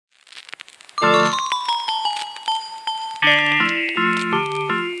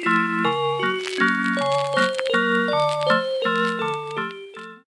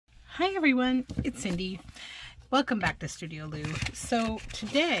everyone, it's Cindy. Welcome back to Studioloo. So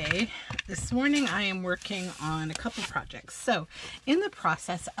this morning I am working on a couple projects. So in the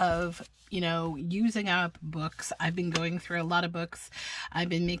process of, using up books, I've been going through a lot of books. I've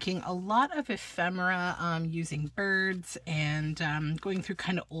been making a lot of ephemera using birds and going through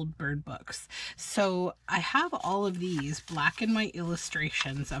kind of old bird books. So I have all of these black and white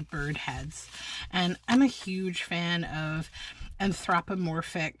illustrations of bird heads, and I'm a huge fan of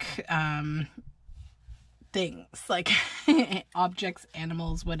anthropomorphic things, like objects,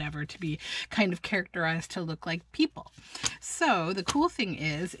 animals, whatever, to be kind of characterized to look like people. So the cool thing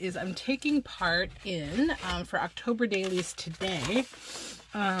is I'm taking part in, for October dailies today,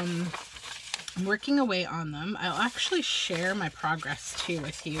 I'm working away on them. I'll actually share my progress too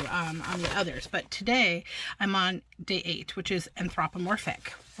with you on the others, but today I'm on day 8, which is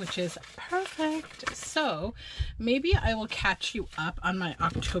anthropomorphic, which is perfect. So maybe I will catch you up on my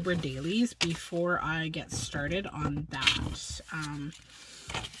October dailies before I get started on that.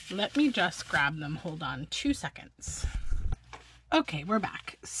 Let me just grab them. Hold on 2 seconds. Okay, we're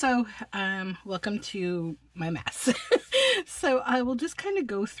back. So, welcome to my mess. So I will just kind of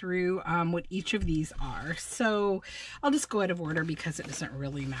go through what each of these are. So I'll just go out of order because it doesn't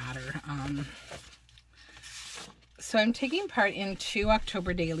really matter. So I'm taking part in 2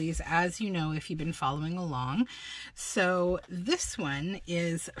 October dailies, as you know, if you've been following along. So this one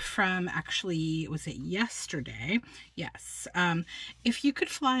is from, actually, was it yesterday? Yes. If you could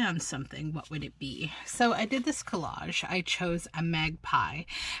fly on something, what would it be? So I did this collage. I chose a magpie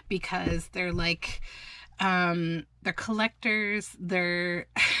because they're like, they're collectors, they're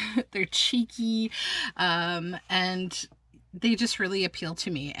cheeky, and they just really appeal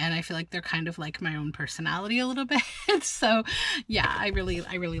to me, and I feel like they're kind of like my own personality a little bit. So yeah, I really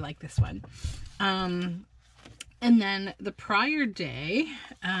like this one. And then the prior day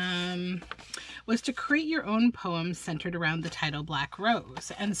was to create your own poem centered around the title Black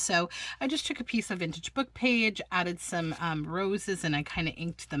Rose. And so I just took a piece of vintage book page, added some roses, and I kind of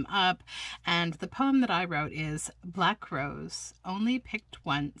inked them up. And the poem that I wrote is Black Rose, only picked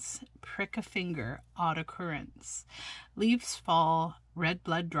once, prick a finger, odd occurrence. Leaves fall, red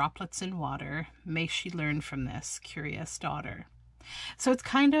blood droplets in water. May she learn from this, curious daughter. So it's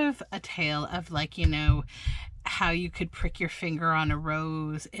kind of a tale of, like, how you could prick your finger on a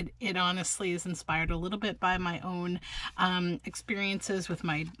rose. It honestly is inspired a little bit by my own experiences with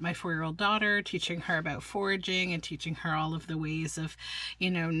my 4-year-old daughter, teaching her about foraging and teaching her all of the ways of,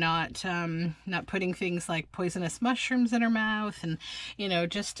 not putting things like poisonous mushrooms in her mouth, and,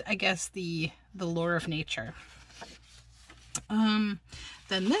 just, I guess, the lore of nature.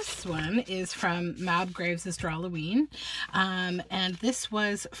 Then this one is from Mab Graves' Drawloween, and this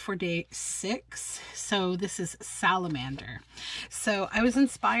was for day 6. So this is salamander. So I was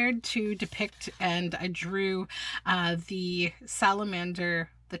inspired to depict, and I drew the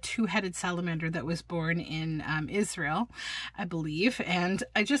salamander, the 2-headed salamander that was born in Israel, I believe. And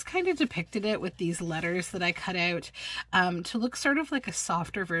I just kind of depicted it with these letters that I cut out to look sort of like a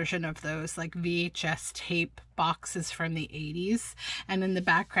softer version of those like VHS tape boxes from the 80s. And in the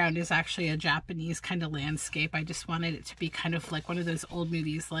background is actually a Japanese kind of landscape. I just wanted it to be kind of like one of those old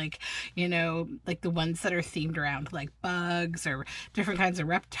movies, like, like the ones that are themed around like bugs or different kinds of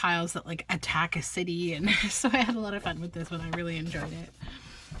reptiles that like attack a city. And so I had a lot of fun with this one. I really enjoyed it.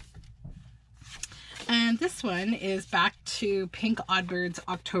 And this one is back to Pink Oddbird's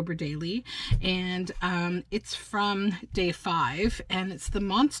October Daily, and it's from day 5, and it's the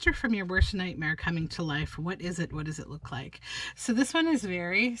monster from your worst nightmare coming to life. What is it? What does it look like? So this one is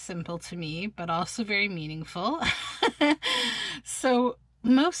very simple to me, but also very meaningful. So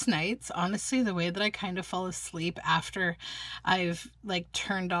most nights, honestly, the way that I kind of fall asleep after I've like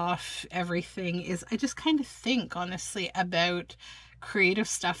turned off everything is I just kind of think, honestly, about creative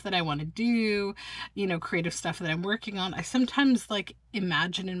stuff that I want to do, creative stuff that I'm working on. I sometimes like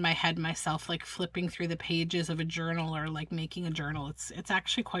imagine in my head myself like flipping through the pages of a journal or like making a journal. It's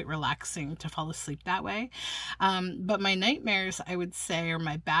actually quite relaxing to fall asleep that way. But my nightmares, I would say, or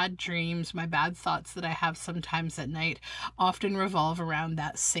my bad dreams, my bad thoughts that I have sometimes at night often revolve around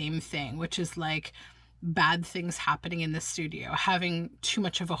that same thing, which is like bad things happening in the studio, having too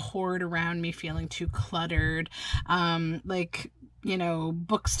much of a hoard around me, feeling too cluttered,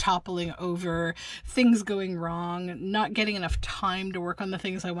 books toppling over, things going wrong, not getting enough time to work on the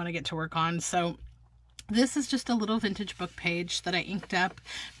things I want to get to work on. So this is just a little vintage book page that I inked up,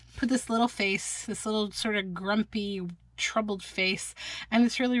 put this little face, this little sort of grumpy, troubled face, and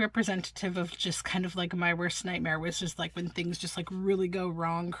it's really representative of just kind of like my worst nightmare, which is like when things just like really go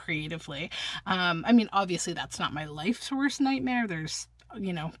wrong creatively. I mean, obviously that's not my life's worst nightmare. There's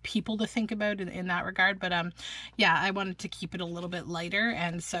you know, people to think about in that regard. But yeah, I wanted to keep it a little bit lighter,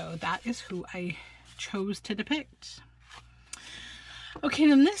 and so that is who I chose to depict. Okay,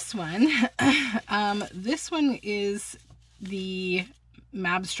 then this one, this one is the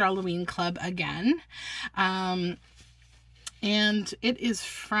Studioloo Club again, and it is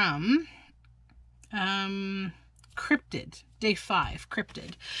from Cryptid, day 5,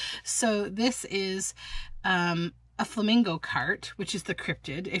 Cryptid. So this is a flamingo cart, which is the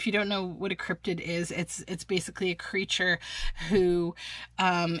cryptid. If you don't know what a cryptid is, it's basically a creature who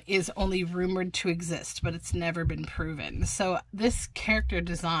is only rumored to exist, but it's never been proven. So this character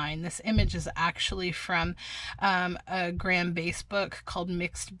design, this image is actually from a Graham Base book called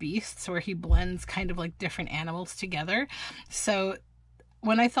Mixed Beasts, where he blends kind of like different animals together. So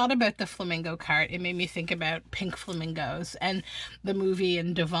when I thought about the flamingo cart, it made me think about Pink Flamingos and the movie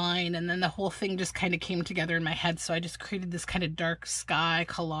and Divine, and then the whole thing just kind of came together in my head. So I just created this kind of dark sky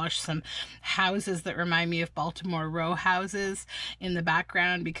collage, some houses that remind me of Baltimore row houses in the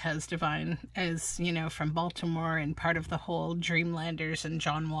background, because Divine is, you know, from Baltimore and part of the whole Dreamlanders and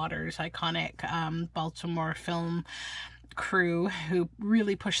John Waters iconic Baltimore film crew who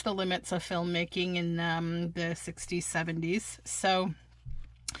really pushed the limits of filmmaking in the 60s, 70s. So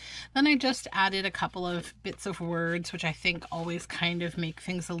then I just added a couple of bits of words, which I think always kind of make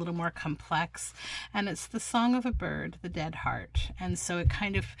things a little more complex. And it's the song of a bird, the dead heart. And so it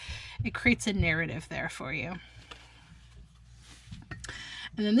creates a narrative there for you.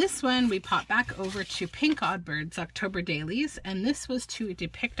 And then this one, we pop back over to Pink Oddbirds October Dailies, and this was to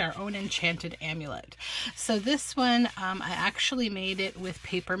depict our own enchanted amulet. So this one, I actually made it with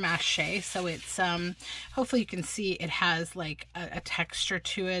paper mache, so it's, hopefully you can see it has like a texture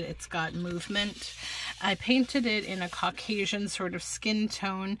to it, it's got movement. I painted it in a Caucasian sort of skin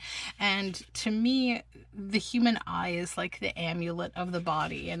tone, and to me, the human eye is like the amulet of the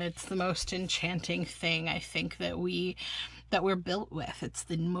body, and it's the most enchanting thing I think that we're built with. It's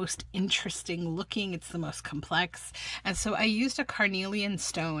the most interesting looking, it's the most complex. And so I used a carnelian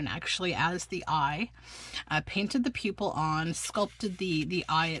stone actually as the eye. I painted the pupil on, sculpted the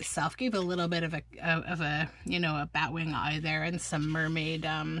eye itself, gave a little bit of a you know, a batwing eye there, and some mermaid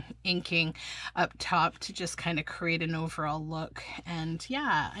inking up top to just kind of create an overall look. And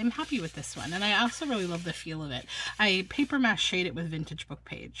yeah, I'm happy with this one. And I also really love the feel of it. I paper mache it with vintage book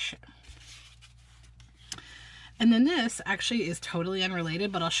page. And then this actually is totally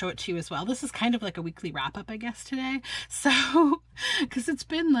unrelated, but I'll show it to you as well. This is kind of like a weekly wrap up, I guess, today. So, because it's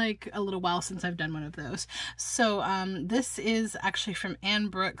been like a little while since I've done one of those. So this is actually from Anne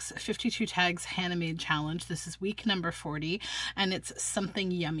Brooks' 52 Tags Handmade Challenge. This is week number 40, and it's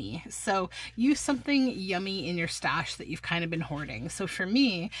something yummy. So use something yummy in your stash that you've kind of been hoarding. So for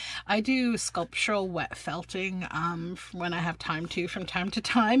me, I do sculptural wet felting when I have time to, from time to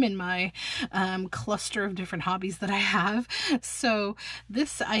time, in my cluster of different hobbies that I have. So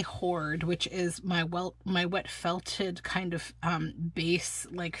this I hoard, which is my wet felted kind of base,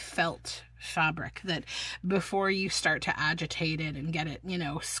 like felt fabric that before you start to agitate it and get it, you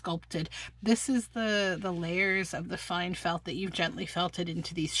know, sculpted, this is the layers of the fine felt that you've gently felted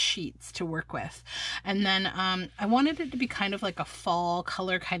into these sheets to work with. And then I wanted it to be kind of like a fall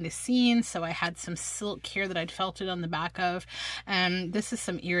color kind of scene, so I had some silk here that I'd felted on the back of, and this is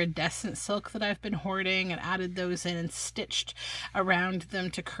some iridescent silk that I've been hoarding, and added those in and stitched around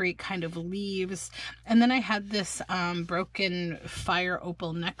them to create kind of leaves. And then I had this broken fire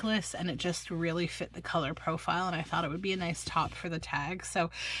opal necklace, and it just really fit the color profile, and I thought it would be a nice top for the tag. So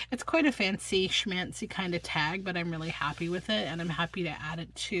it's quite a fancy schmancy kind of tag, but I'm really happy with it, and I'm happy to add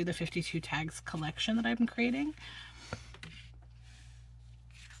it to the 52 Tags collection that I've been creating.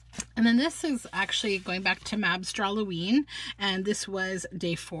 And then this is actually going back to Studioloo, and this was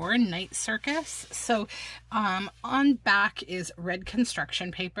day 4, Night Circus. So on back is red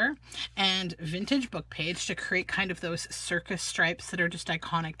construction paper and vintage book page to create kind of those circus stripes that are just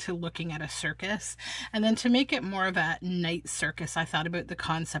iconic to looking at a circus. And then to make it more of a night circus, I thought about the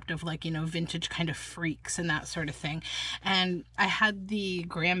concept of, like, you know, vintage kind of freaks and that sort of thing. And I had the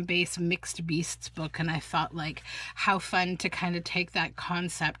Graham Base Mixed Beasts book, and I thought, like, how fun to kind of take that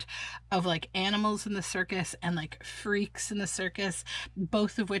concept of like animals in the circus and like freaks in the circus,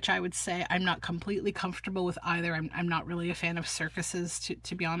 both of which I would say I'm not completely comfortable with either. I'm not really a fan of circuses,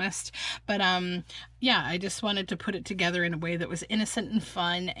 to be honest, but yeah, I just wanted to put it together in a way that was innocent and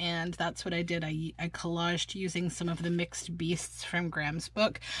fun, and that's what I did. I collaged using some of the mixed beasts from Graham's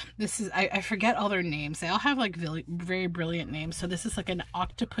book. This is, I forget all their names. They all have like very brilliant names. So this is like an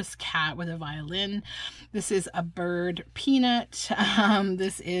octopus cat with a violin. This is a bird peanut.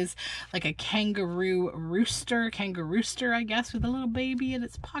 This is like a kangaroo rooster, I guess, with a little baby in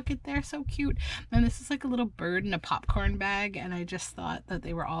its pocket there. So cute. And this is like a little bird in a popcorn bag, and I just thought that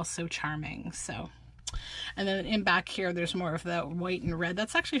they were all so charming. So, and then in back here, there's more of the white and red.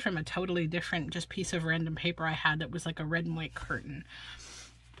 That's actually from a totally different just piece of random paper I had that was like a red and white curtain.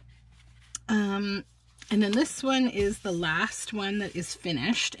 And then this one is the last one that is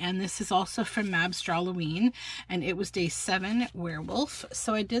finished, and this is also from Mab's Drawloween, and it was day 7, Werewolf.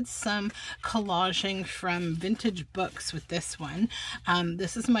 So I did some collaging from vintage books with this one.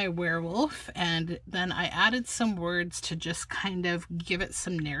 This is my werewolf, and then I added some words to just kind of give it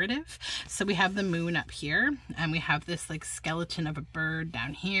some narrative. So we have the moon up here, and we have this like skeleton of a bird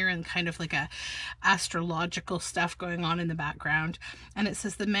down here, and kind of like a astrological stuff going on in the background. And it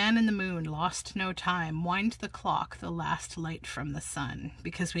says, the man in the moon lost no time, wind the clock, the last light from the sun,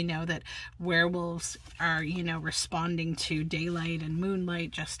 because we know that werewolves are, you know, responding to daylight and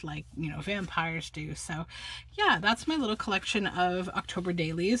moonlight just like, you know, vampires do. So yeah, that's my little collection of October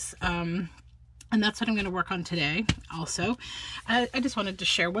dailies. And that's what I'm going to work on today also. I just wanted to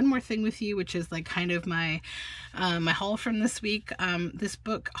share one more thing with you, which is like kind of my my haul from this week. This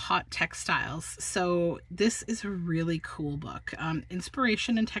book, Hot Textiles. So this is a really cool book.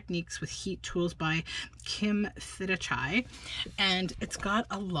 Inspiration and Techniques with Heat Tools by Kim Thidachai. And it's got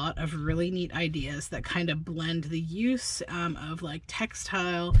a lot of really neat ideas that kind of blend the use of like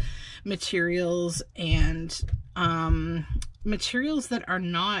textile materials and materials that are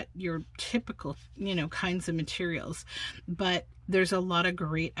not your typical, you know, kinds of materials, but there's a lot of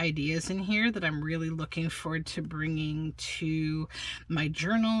great ideas in here that I'm really looking forward to bringing to my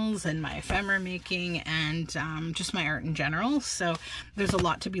journals and my ephemera making and just my art in general. So there's a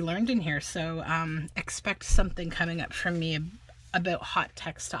lot to be learned in here. So expect something coming up from me about hot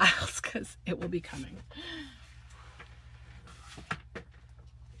textiles, because it will be coming.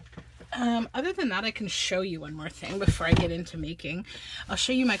 Other than that, I can show you one more thing before I get into making. I'll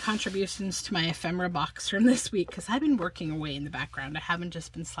show you my contributions to my ephemera box from this week, because I've been working away in the background. I haven't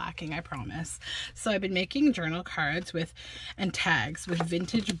just been slacking, I promise. So I've been making journal cards with and tags with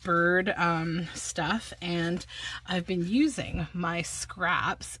vintage bird stuff, and I've been using my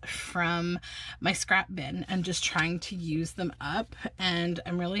scraps from my scrap bin and just trying to use them up, and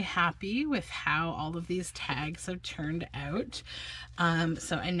I'm really happy with how all of these tags have turned out.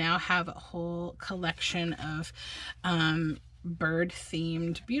 So I now have a whole collection of bird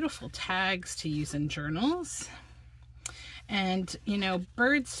themed beautiful tags to use in journals. And you know,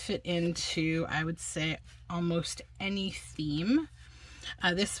 birds fit into, I would say, almost any theme.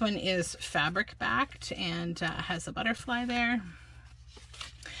 This one is fabric backed and has a butterfly there.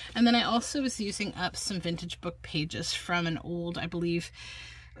 And then I also was using up some vintage book pages from an old, I believe,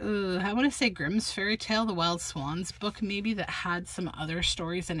 I want to say Grimm's Fairy Tale, The Wild Swans book, maybe, that had some other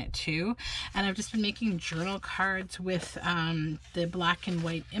stories in it too. And I've just been making journal cards with the black and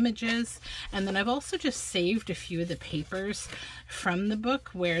white images. And then I've also just saved a few of the papers from the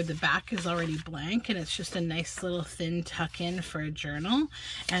book where the back is already blank and it's just a nice little thin tuck in for a journal.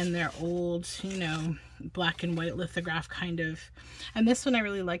 And they're old, you know, black and white lithograph kind of. And this one I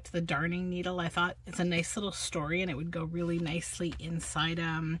really liked, the darning needle. I thought it's a nice little story and it would go really nicely inside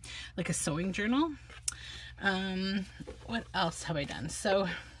like a sewing journal. What else have I done? So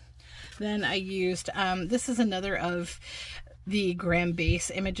then I used this is another of the Graham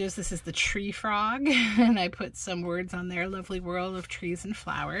base images. This is the tree frog and I put some words on there, lovely world of trees and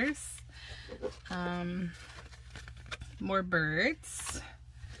flowers. More birds.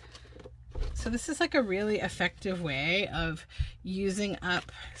 So this is like a really effective way of using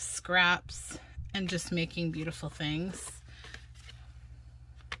up scraps and just making beautiful things.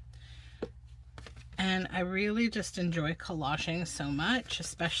 And I really just enjoy collaging so much,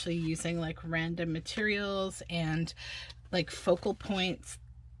 especially using like random materials and like focal points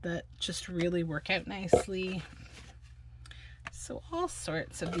that just really work out nicely. So all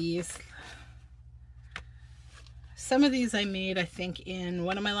sorts of these. Some of these I made, I think, in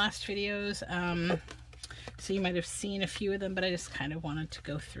one of my last videos. So you might have seen a few of them, but I just kind of wanted to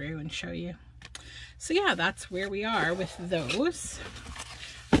go through and show you. So yeah, that's where we are with those.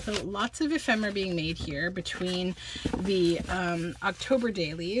 So lots of ephemera being made here between the October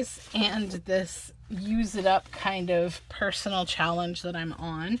dailies and this use it up kind of personal challenge that I'm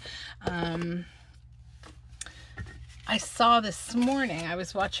on. I saw this morning, I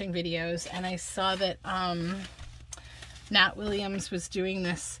was watching videos and I saw that Nat Williams was doing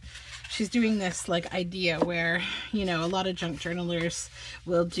this. She's doing this like idea where, you know, a lot of junk journalers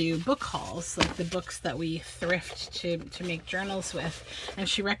will do book hauls, like the books that we thrift to make journals with. And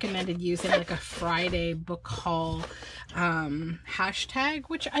she recommended using like a Friday book haul hashtag,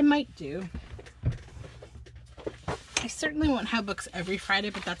 which I might do. I certainly won't have books every Friday,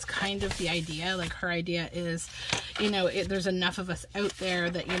 but that's kind of the idea. Like her idea is, you know, there's enough of us out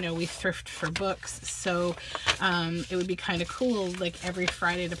there that, you know, we thrift for books. So it would be kind of cool, like every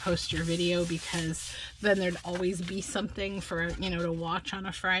Friday to post your video, because then there'd always be something for, you know, to watch on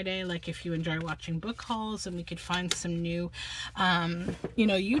a Friday. Like if you enjoy watching book hauls, and we could find some new, you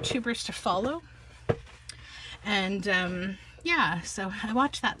know, YouTubers to follow. And yeah, so I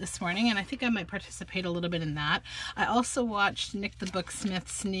watched that this morning, and I think I might participate a little bit in that. I also watched Nick the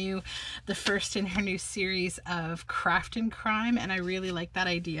Booksmith's the first in her new series of Craft and Crime, and I really like that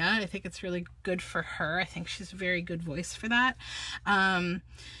idea. I think it's really good for her. I think she's a very good voice for that.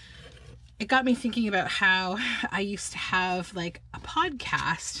 It got me thinking about how I used to have like a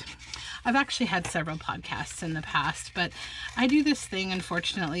podcast. I've actually had several podcasts in the past, but I do this thing,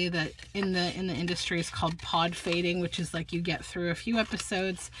 unfortunately, that in the industry is called pod fading, which is like you get through a few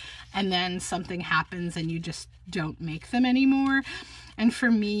episodes and then something happens and you just don't make them anymore. And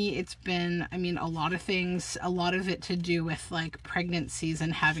for me, it's been, I mean, a lot of things, a lot of it to do with like pregnancies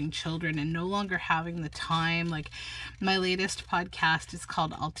and having children and no longer having the time. Like my latest podcast is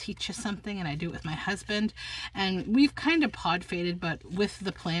called I'll Teach You Something, and I do it with my husband, and we've kind of pod faded, but with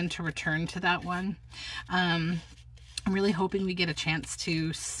the plan to return to that one. I'm really hoping we get a chance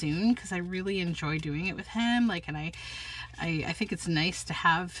to soon, because I really enjoy doing it with him. Like, and I think it's nice to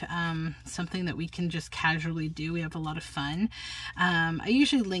have something that we can just casually do. We have a lot of fun. I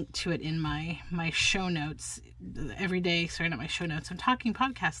usually link to it in my show notes every day. Sorry, not my show notes. I'm talking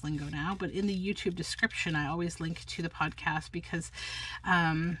podcast lingo now, but in the YouTube description, I always link to the podcast, because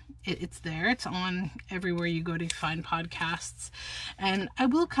it's there. It's on everywhere you go to find podcasts, and I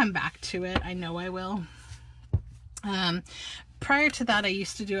will come back to it. I know I will. Prior to that, I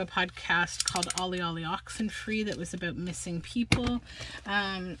used to do a podcast called Ollie Ollie Oxenfree that was about missing people.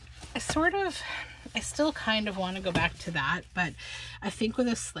 I still kind of want to go back to that, but I think with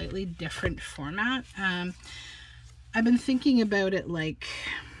a slightly different format. I've been thinking about it like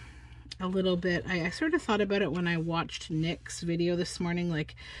a little bit. I sort of thought about it when I watched Nick's video this morning,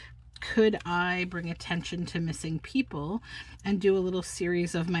 like, could I bring attention to missing people and do a little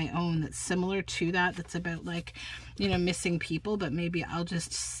series of my own that's similar to that, that's about like, you know, missing people, but maybe I'll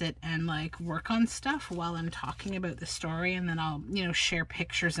just sit and like work on stuff while I'm talking about the story, and then I'll, you know, share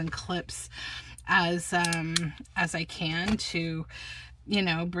pictures and clips as I can to, you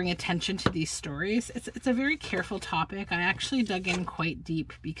know, bring attention to these stories. It's a very careful topic. I actually dug in quite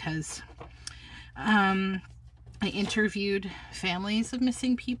deep because I interviewed families of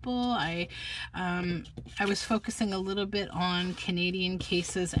missing people. I was focusing a little bit on Canadian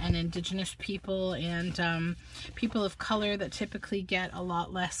cases and Indigenous people and people of color that typically get a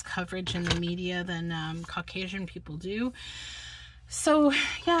lot less coverage in the media than Caucasian people do. So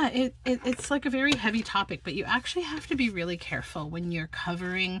yeah, it's like a very heavy topic, but you actually have to be really careful when you're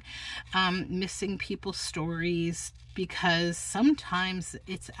covering missing people stories, because sometimes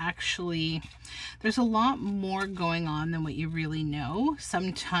it's actually, there's a lot more going on than what you really know.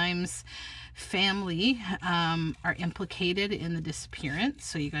 Sometimes family are implicated in the disappearance,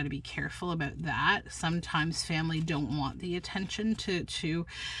 so you got to be careful about that. Sometimes family don't want the attention to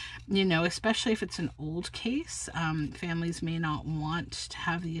you know, especially if it's an old case. Families may not want to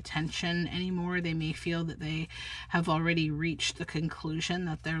have the attention anymore. They may feel that they have already reached the conclusion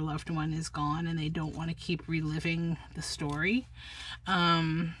that their loved one is gone, and they don't want to keep reliving the story.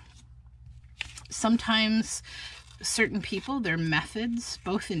 Sometimes certain people, their methods,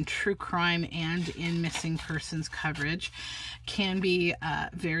 both in true crime and in missing persons coverage, can be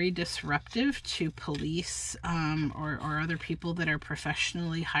very disruptive to police or other people that are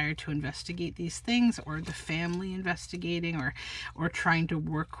professionally hired to investigate these things, or the family investigating, or trying to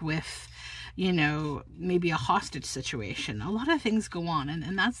work with, you know, maybe a hostage situation. A lot of things go on,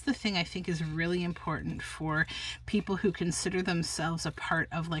 and that's the thing I think is really important for people who consider themselves a part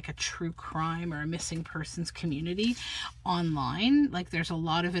of like a true crime or a missing persons community online. Like there's a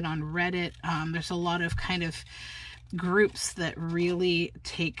lot of it on Reddit. There's a lot of kind of groups that really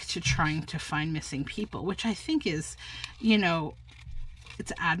take to trying to find missing people, which I think is, you know,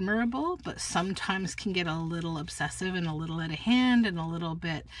 it's admirable, but sometimes can get a little obsessive and a little out of hand and a little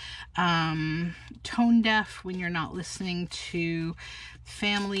bit tone deaf when you're not listening to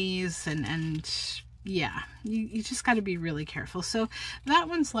families and yeah, you just got to be really careful. So that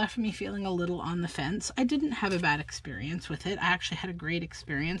one's left me feeling a little on the fence. I didn't have a bad experience with it. I actually had a great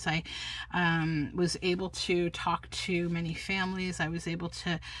experience. I was able to talk to many families. I was able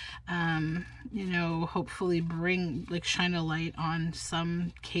to, you know, hopefully bring, like, shine a light on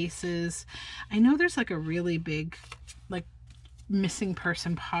some cases. I know there's like a really big, like, missing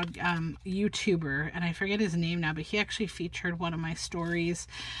person YouTuber, and I forget his name now, but he actually featured one of my stories,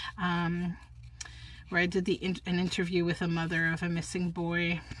 where I did an interview with a mother of a missing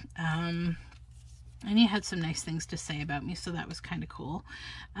boy, and he had some nice things to say about me, so that was kind of cool.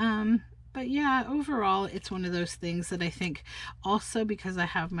 But yeah, overall, it's one of those things that I think also because I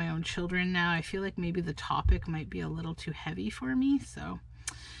have my own children now, I feel like maybe the topic might be a little too heavy for me, so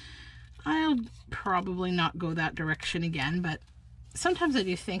I'll probably not go that direction again. But sometimes I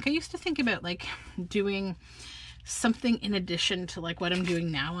do think, I used to think about like doing something in addition to like what I'm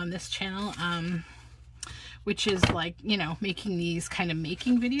doing now on this channel, which is like, you know, making these kind of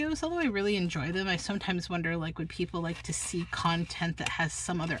making videos. Although I really enjoy them, I sometimes wonder, like, would people like to see content that has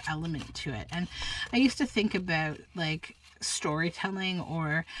some other element to it? And I used to think about like storytelling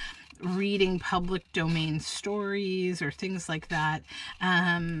or reading public domain stories or things like that,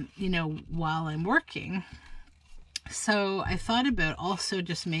 you know, while I'm working. So I thought about also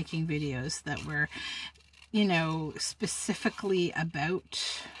just making videos that were, you know, specifically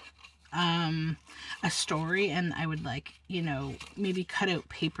about a story, and I would, like, you know, maybe cut out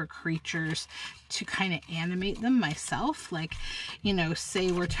paper creatures to kind of animate them myself. Like, you know,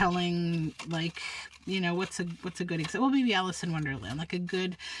 say we're telling, like, you know, what's a good example? Well, maybe Alice in Wonderland, like a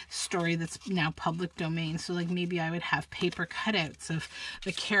good story that's now public domain. So like maybe I would have paper cutouts of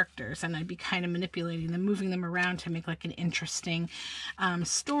the characters, and I'd be kind of manipulating them, moving them around to make like an interesting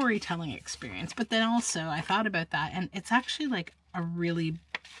storytelling experience. But then also I thought about that, and it's actually like a really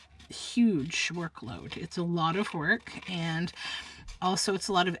huge workload. It's a lot of work, and also it's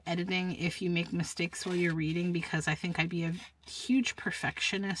a lot of editing if you make mistakes while you're reading, because I think I'd be a huge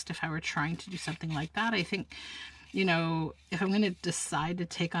perfectionist if I were trying to do something like that. I think, you know, if I'm going to decide to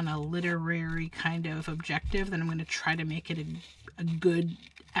take on a literary kind of objective, then I'm going to try to make it a good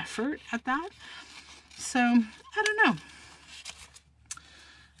effort at that. So I don't know.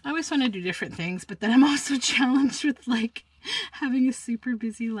 I always want to do different things, but then I'm also challenged with like having a super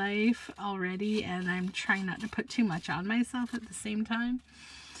busy life already, and I'm trying not to put too much on myself at the same time.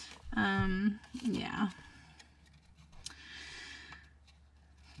 Yeah.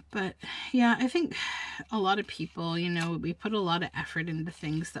 But yeah, I think a lot of people, you know, we put a lot of effort into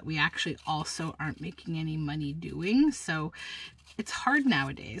things that we actually also aren't making any money doing. So it's hard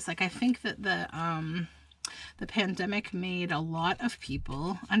nowadays. Like, I think that the pandemic made a lot of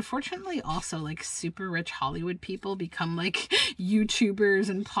people, unfortunately also like super rich Hollywood people, become like YouTubers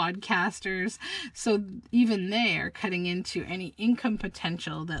and podcasters. So even they are cutting into any income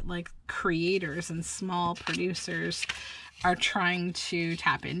potential that like creators and small producers are trying to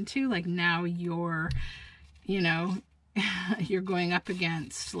tap into. Like now you're, you know, you're going up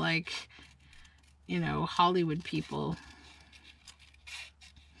against like, you know, Hollywood people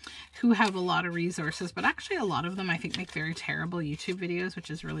who have a lot of resources, but actually a lot of them I think make very terrible YouTube videos,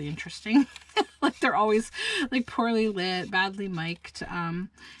 which is really interesting. Like they're always like poorly lit, badly mic'd,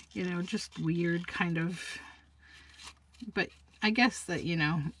 you know, just weird kind of. But I guess that, you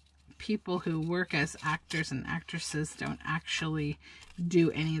know, people who work as actors and actresses don't actually do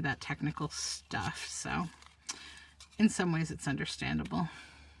any of that technical stuff. So in some ways it's understandable.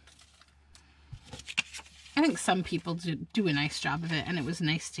 I think some people do a nice job of it, and it was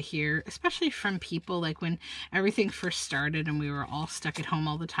nice to hear, especially from people like when everything first started and we were all stuck at home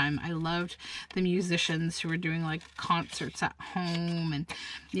all the time. I loved the musicians who were doing like concerts at home, and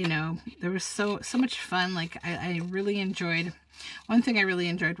you know, there was so much fun. Like I really enjoyed, one thing I really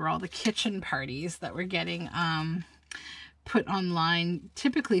enjoyed were all the kitchen parties that were getting put online,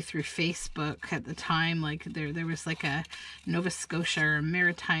 typically through Facebook at the time. Like there was like a Nova Scotia or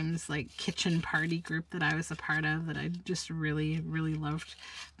Maritimes like kitchen party group that I was a part of, that I just really loved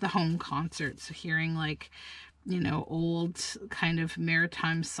the home concerts, hearing like, you know, old kind of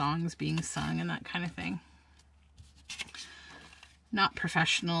maritime songs being sung and that kind of thing. Not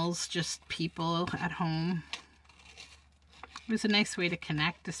professionals, just people at home. It was a nice way to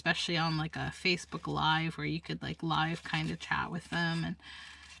connect, especially on like a Facebook Live where you could like live kind of chat with them and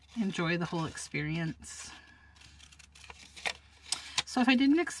enjoy the whole experience. So if I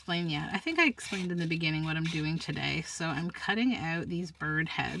didn't explain yet, I think I explained in the beginning what I'm doing today. So I'm cutting out these bird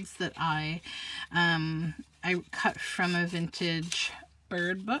heads that I cut from a vintage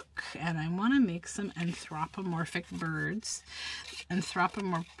bird book, and I want to make some anthropomorphic birds.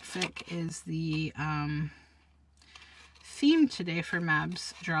 Anthropomorphic is the theme today for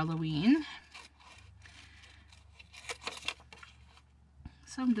Mab's Drawloween.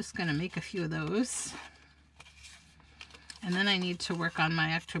 So I'm just going to make a few of those. And then I need to work on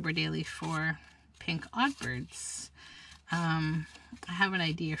my October daily for pink oddbirds. I have an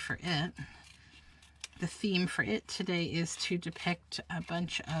idea for it. The theme for it today is to depict a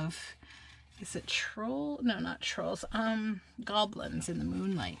bunch of, is it troll? No, not trolls. Goblins in the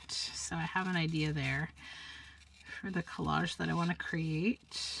moonlight. So I have an idea there for the collage that I want to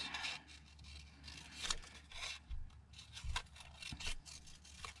create.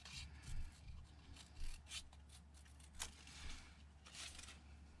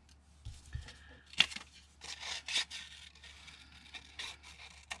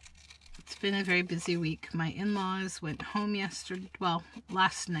 Been a very busy week. My in-laws went home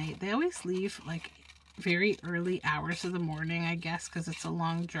last night. They always leave like very early hours of the morning, I guess, because it's a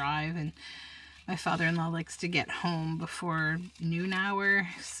long drive, and my father-in-law likes to get home before noon hour,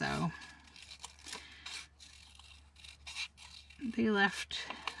 so they left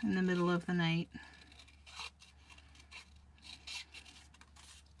in the middle of the night.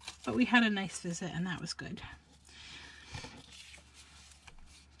 But we had a nice visit, and that was good.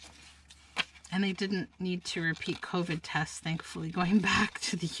 And they didn't need to repeat COVID tests, thankfully, going back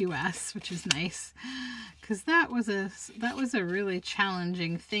to the US, which is nice, because that was a really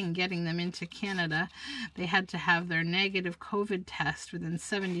challenging thing, getting them into Canada. They had to have their negative COVID test within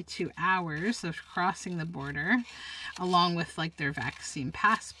 72 hours of crossing the border, along with like their vaccine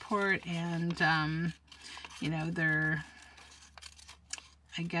passport and you know, their,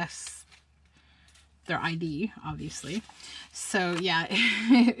 I guess, their ID, obviously. So yeah,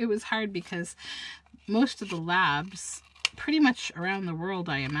 it was hard because most of the labs pretty much around the world,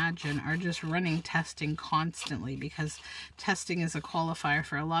 I imagine, are just running testing constantly, because testing is a qualifier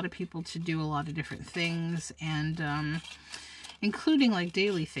for a lot of people to do a lot of different things, and including like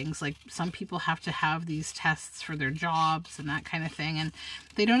daily things. Like some people have to have these tests for their jobs and that kind of thing, and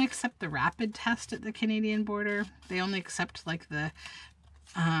they don't accept the rapid test at the Canadian border. They only accept like the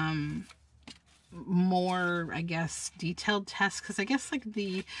more, I guess, detailed tests, because I guess like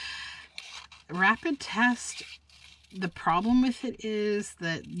the rapid test, the problem with it is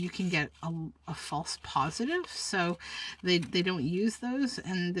that you can get a false positive, so they don't use those.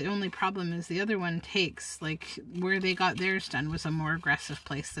 And the only problem is the other one takes, like where they got theirs done was a more aggressive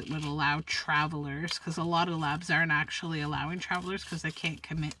place that would allow travelers, because a lot of labs aren't actually allowing travelers because they can't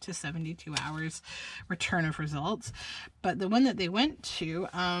commit to 72 hours return of results. But the one that they went to,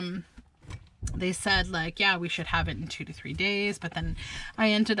 they said like, yeah, we should have it in 2 to 3 days, but then I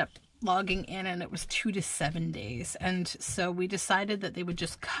ended up logging in and it was 2 to 7 days. And so we decided that they would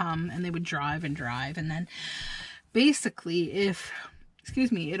just come and they would drive and drive. And then basically if,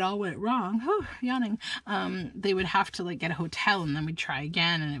 excuse me, it all went wrong, yawning, they would have to like get a hotel and then we'd try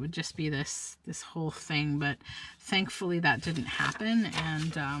again, and it would just be this whole thing. But thankfully that didn't happen,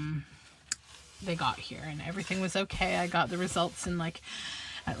 and they got here and everything was okay. I got the results in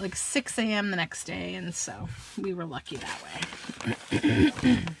at 6 a.m. the next day, and so we were lucky that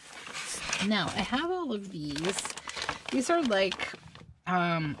way. Now, I have all of these. These are like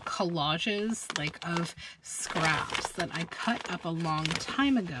collages, like of scraps that I cut up a long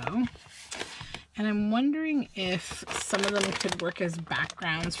time ago. And I'm wondering if some of them could work as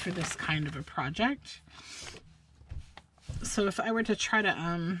backgrounds for this kind of a project. So if I were to try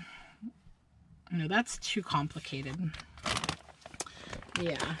to, no, that's too complicated.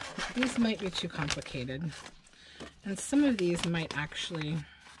 Yeah, these might be too complicated. And some of these might actually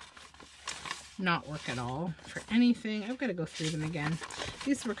not work at all for anything. I've got to go through them again.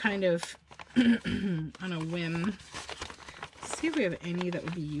 These were kind of on a whim. Let's see if we have any that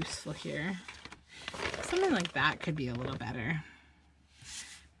would be useful here. Something like that could be a little better.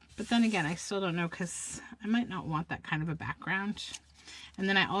 But then again, I still don't know, because I might not want that kind of a background. And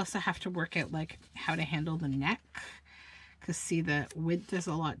then I also have to work out like how to handle the neck, because see, the width is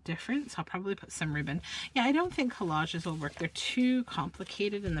a lot different, so I'll probably put some ribbon. Yeah, I don't think collages will work. They're too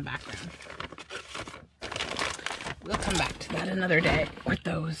complicated in the background. We'll come back to that another day with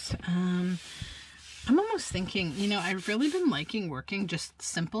those. I'm almost thinking, you know, I've really been liking working just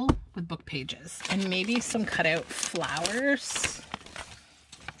simple with book pages and maybe some cutout flowers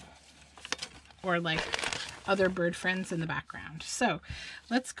or like other bird friends in the background. So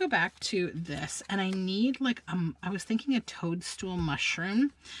let's go back to this, and I need like I was thinking a toadstool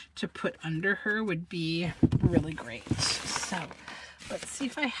mushroom to put under her would be really great. So let's see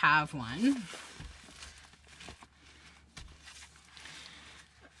if I have one.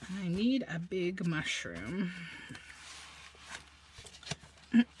 I need a big mushroom.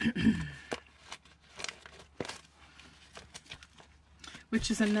 Which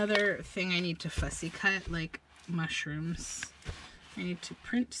is another thing I need to fussy cut, like mushrooms. I need to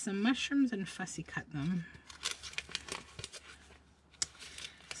print some mushrooms and fussy cut them.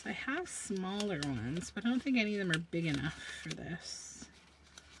 So I have smaller ones, but I don't think any of them are big enough for this.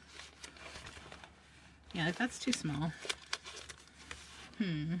 Yeah, like that's too small.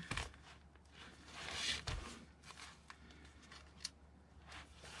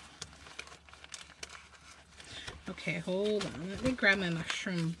 Okay, hold on. Let me grab my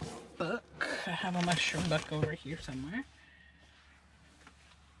mushroom book. I have a mushroom book over here somewhere.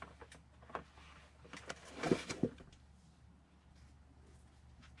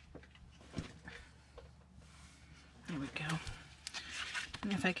 There we go.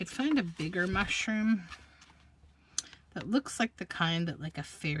 And if I could find a bigger mushroom that looks like the kind that like a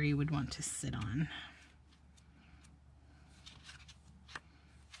fairy would want to sit on.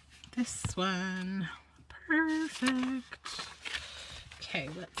 This one. Perfect. Okay,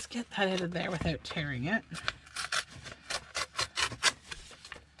 let's get that out of there without tearing it.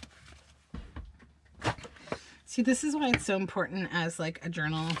 See, this is why it's so important as like a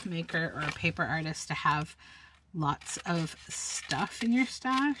journal maker or a paper artist to have lots of stuff in your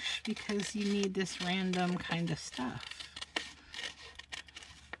stash, because you need this random kind of stuff.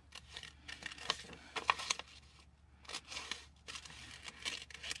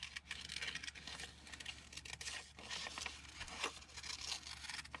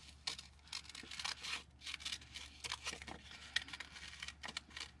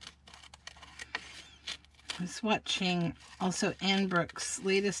 I was watching also Anne Brooks'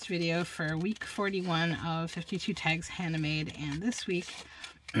 latest video for week 41 of 52 Tags Handmade, and this week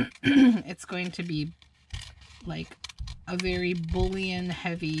it's going to be like a very bullion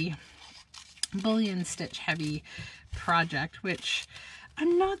stitch heavy project, which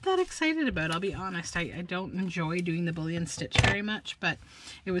I'm not that excited about. I'll be honest, I don't enjoy doing the bullion stitch very much, but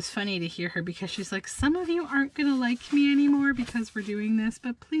it was funny to hear her because she's like, some of you aren't gonna like me anymore because we're doing this,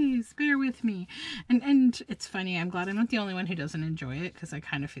 but please bear with me. And it's funny, I'm glad I'm not the only one who doesn't enjoy it, because I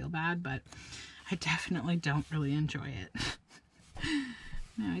kind of feel bad, but I definitely don't really enjoy it.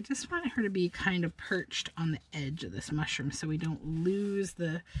 Now I just want her to be kind of perched on the edge of this mushroom so we don't lose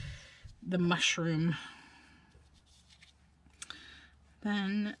the mushroom.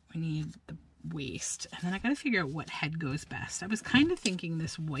 Then we need the waist, and then I gotta figure out what head goes best. I was kind of thinking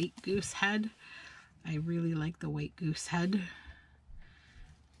this white goose head. I really like the white goose head.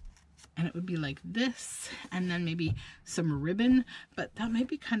 And it would be like this, and then maybe some ribbon, but that might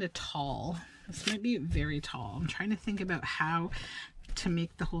be kind of tall. This might be very tall. I'm trying to think about how to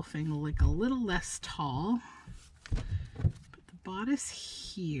make the whole thing look a little less tall. Put the bodice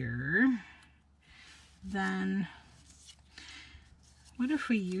here. Then what if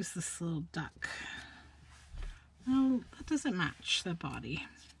we use this little duck? Oh, that doesn't match the body.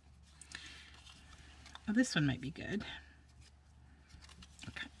 Oh, this one might be good.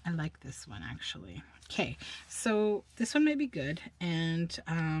 Okay, I like this one actually. Okay, so this one might be good, and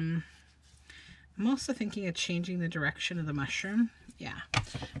I'm also thinking of changing the direction of the mushroom. Yeah,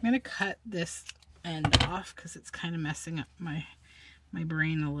 I'm gonna cut this end off because it's kind of messing up my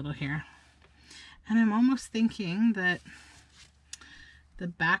brain a little here. And I'm almost thinking that the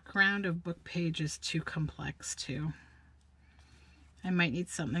background of book page is too complex too. I might need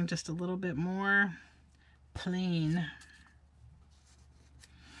something just a little bit more plain.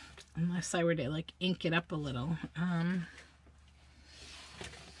 Unless I were to like ink it up a little.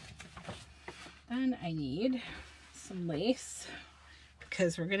 Then I need some lace,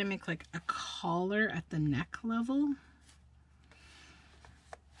 because we're gonna make like a collar at the neck level.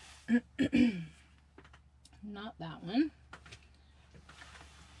 Not that one.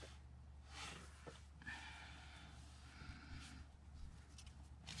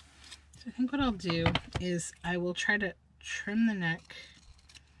 So I think what I'll do is I will try to trim the neck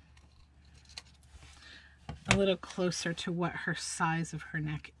a little closer to what her size of her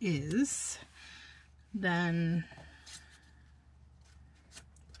neck is, then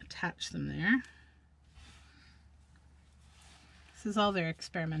attach them there. This is all very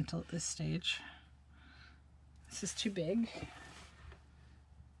experimental at this stage. This is too big.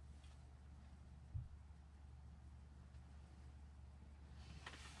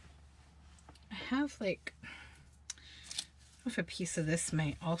 I have like, I don't know if a piece of this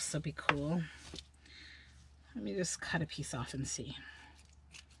might also be cool. Let me just cut a piece off and see.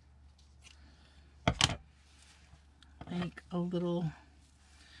 Like a little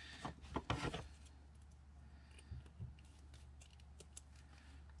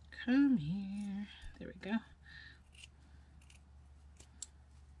Come here. There we go.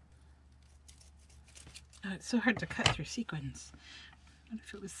 Oh, it's so hard to cut through sequins. What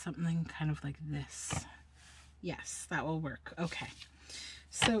if it was something kind of like this? Yes, that will work. Okay.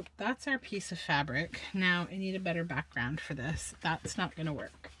 So that's our piece of fabric. Now I need a better background for this. That's not going to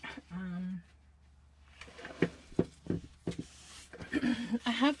work. I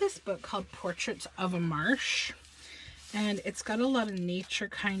have this book called Portraits of a Marsh, and it's got a lot of nature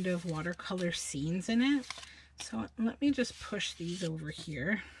kind of watercolor scenes in it. So let me just push these over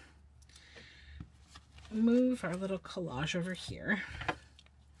here. Move our little collage over here.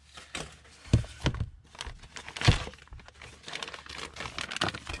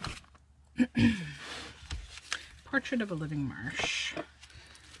 Portrait of a Living Marsh.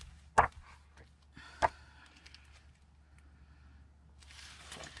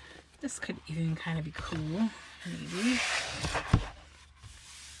 This could even kind of be cool, maybe.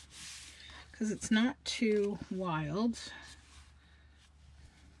 Because it's not too wild.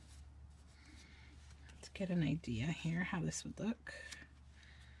 Let's get an idea here how this would look.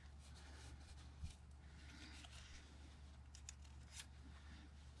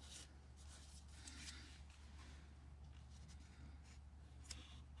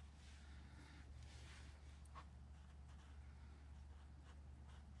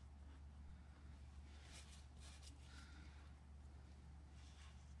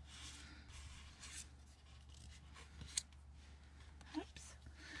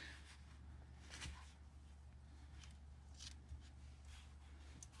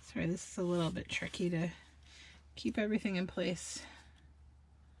 Sorry, this is a little bit tricky to keep everything in place.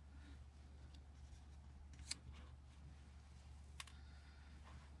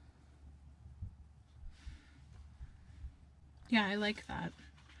 Yeah, I like that.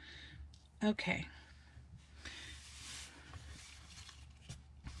 Okay.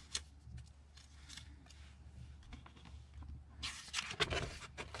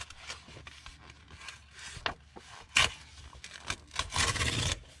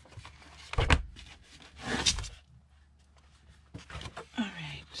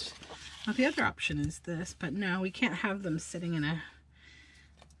 Well, the other option is this, but no, we can't have them sitting in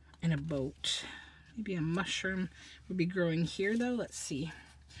a boat. Maybe a mushroom would be growing here though. Let's see.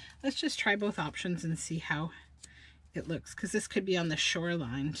 Let's just try both options and see how it looks, because this could be on the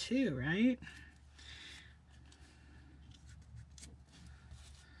shoreline too, right?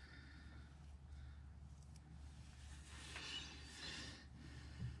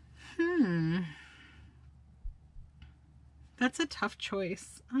 That's a tough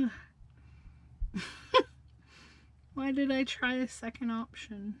choice. Why did I try a second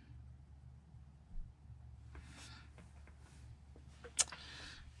option?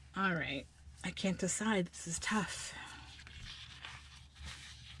 All right, I can't decide. This is tough.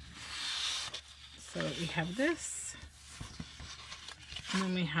 So we have this, and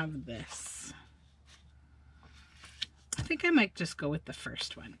then we have this. I think I might just go with the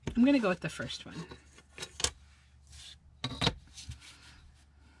first one. I'm gonna go with the first one.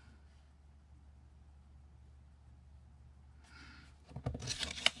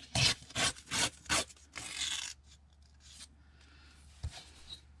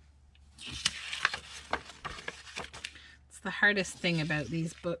 The hardest thing about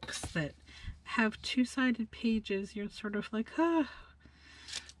these books that have two-sided pages, you're sort of like,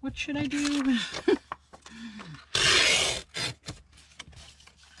 what should I do?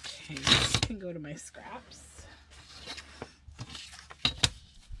 Okay, this can go to my scraps.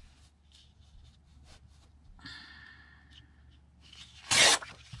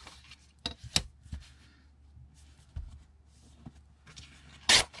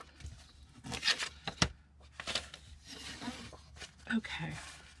 Okay,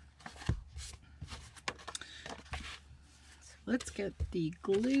 so let's get the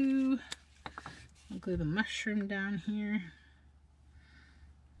glue. I'll glue the mushroom down here.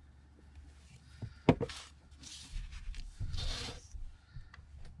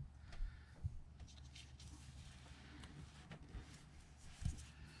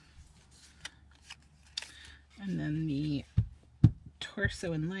 And then the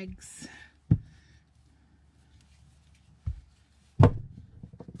torso and legs.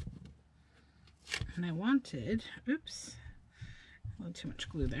 And I wanted, oops, a little too much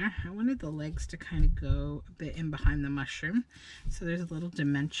glue there. I wanted the legs to kind of go a bit in behind the mushroom. So there's a little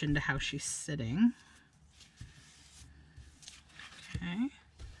dimension to how she's sitting. Okay.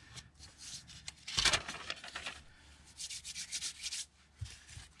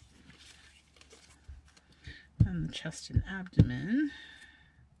 And the chest and abdomen.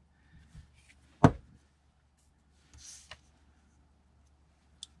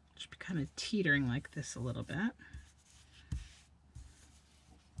 kind of teetering like this a little bit.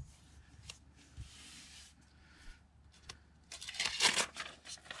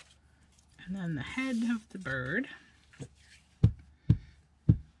 And then the head of the bird.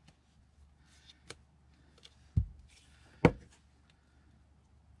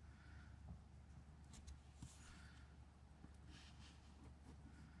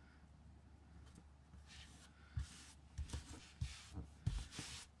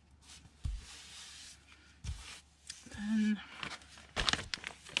 Then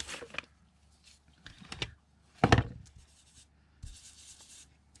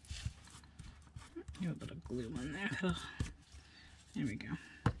a little bit of glue on there. There we go.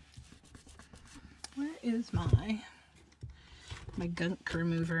 Where is my gunk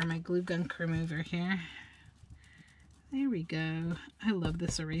remover, my glue gunk remover here? There we go. I love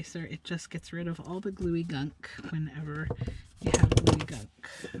this eraser. It just gets rid of all the gluey gunk whenever you have gluey gunk.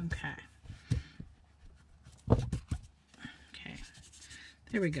 Okay. Okay.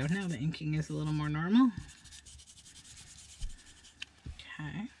 There we go. Now the inking is a little more normal.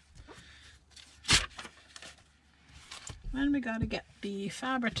 Okay. Then we gotta get the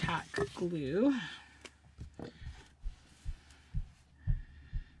Fabri-Tac glue.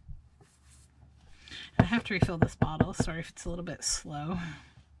 I have to refill this bottle. Sorry if it's a little bit slow.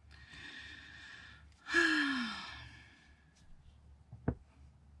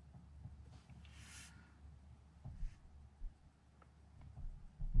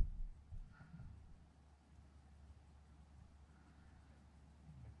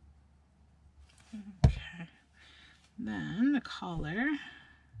 Okay. Then the collar.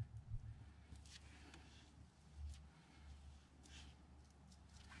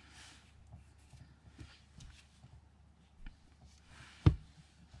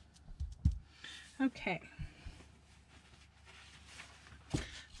 Okay.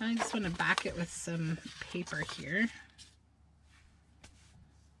 I just want to back it with some paper here.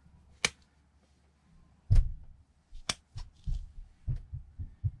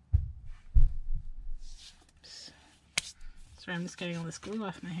 Oops. Sorry, I'm just getting all this glue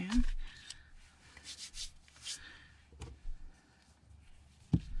off my hand.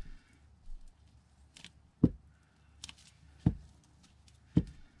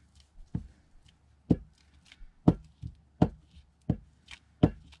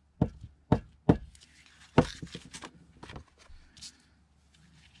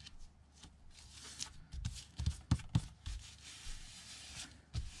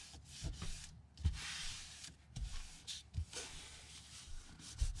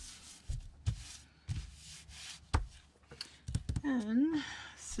 And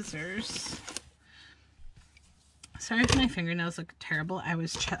scissors. Sorry if my fingernails look terrible. I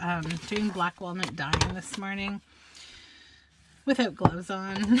was doing black walnut dyeing this morning without gloves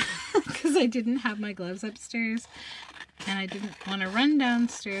on because I didn't have my gloves upstairs, and I didn't want to run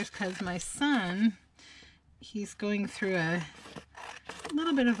downstairs because my son, he's going through a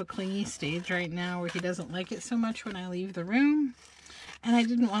little bit of a clingy stage right now where he doesn't like it so much when I leave the room. And I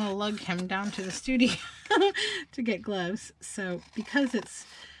didn't want to lug him down to the studio to get gloves. So because it's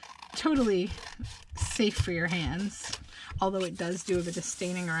totally safe for your hands, although it does do a bit of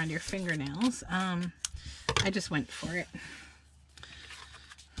staining around your fingernails, I just went for it.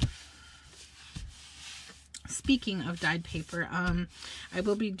 Speaking of dyed paper, I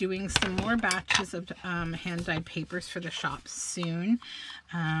will be doing some more batches of hand dyed papers for the shop soon.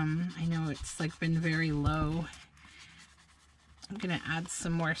 I know it's like been very low. I'm going to add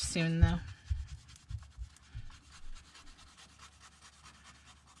some more soon though.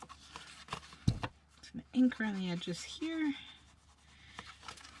 Just going to ink around the edges here.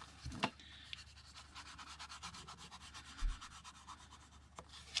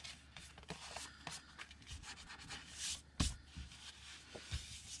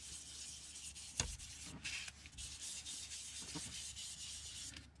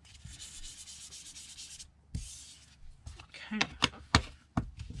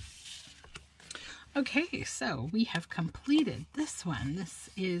 Okay, so we have completed this one. This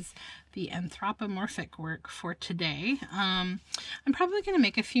is the anthropomorphic work for today. I'm probably going to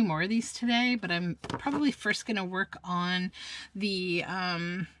make a few more of these today, but I'm probably first going to work on the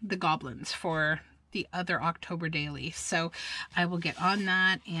goblins for the other October daily. So I will get on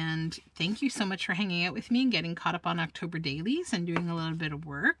that, and thank you so much for hanging out with me and getting caught up on October dailies and doing a little bit of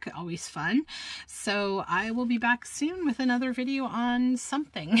work. Always fun. So I will be back soon with another video on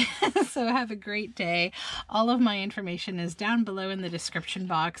something. So have a great day. All of my information is down below in the description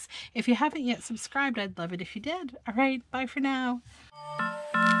box. If you haven't yet subscribed, I'd love it if you did. All right, bye for now.